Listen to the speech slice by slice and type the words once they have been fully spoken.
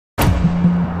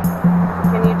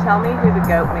Tell me who the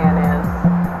Goatman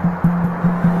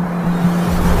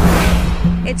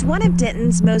is. It's one of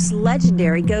Denton's most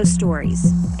legendary ghost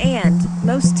stories, and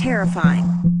most terrifying.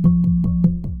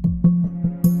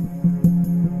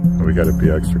 We gotta be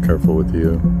extra careful with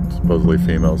you. Supposedly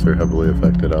females are heavily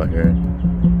affected out here.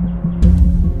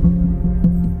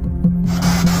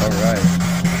 Alright.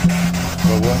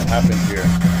 Well, what happened here?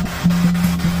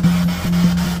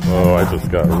 Oh, I just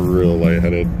got real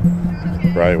lightheaded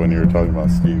right when you were talking about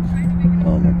Steve.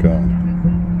 Oh my god.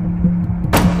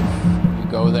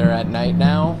 You go there at night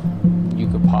now, you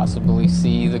could possibly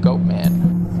see the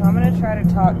Goatman. So I'm gonna try to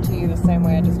talk to you the same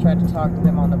way I just tried to talk to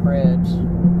them on the bridge.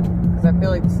 Because I feel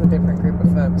like this is a different group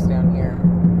of folks down here.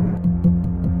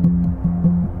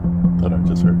 Thought I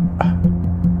just heard.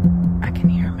 I can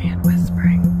hear a man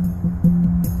whispering.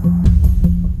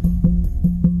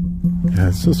 Yeah,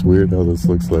 it's just weird how this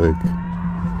looks like